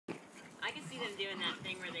them doing that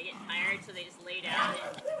thing where they get tired, so they just lay down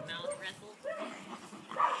and mouth wrestle.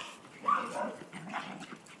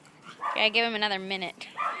 Gotta give him another minute,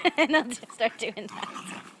 and I'll just start doing that.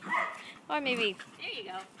 Or maybe there you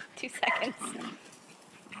go. 2 seconds.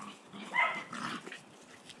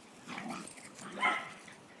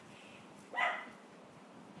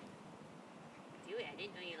 Dewey, I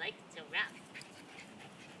didn't know you liked it so rough.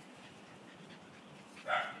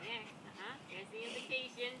 There, there's the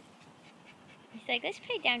invitation. He's like, let's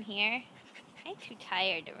play down here. I'm too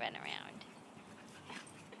tired to run around.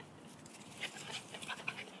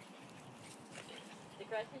 Did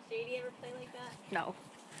Crush and Shady ever play like that? No.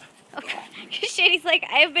 Okay. Shady's like,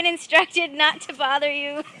 I have been instructed not to bother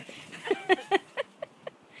you.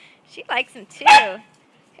 She likes him too.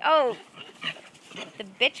 Oh, the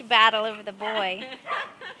bitch battle over the boy.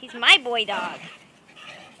 He's my boy dog.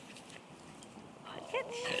 Look at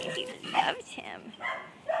Shady, loves him.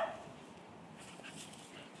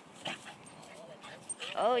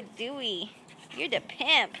 Oh, Dewey, you're the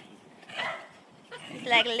pimp. He's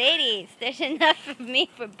like, ladies, there's enough of me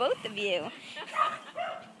for both of you.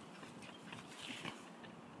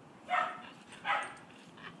 Oh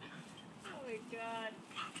my God.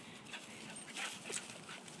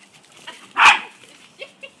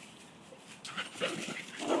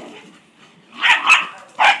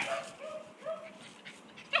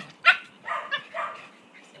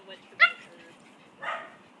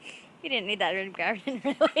 You didn't need that herb garden, really.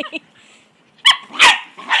 You can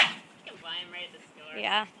buy them right at the store.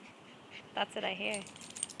 Yeah, that's what I hear.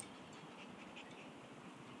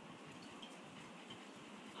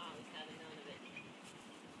 Oh, we haven't known of it.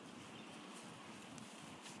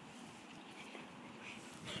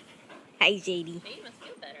 Hi, Shady. Shady must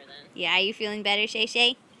feel better then. Yeah, are you feeling better, Shay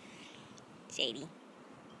Shay? Shady. Your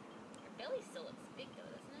belly still looks big though,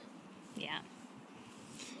 doesn't it? Yeah.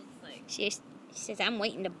 Looks like. She says, I'm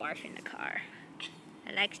waiting to barf in the car.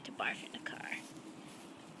 I likes to barf in the car.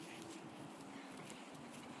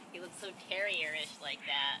 He looks so terrier-ish like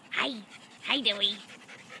that. Hi. Hi, Dewey.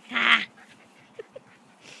 Ah.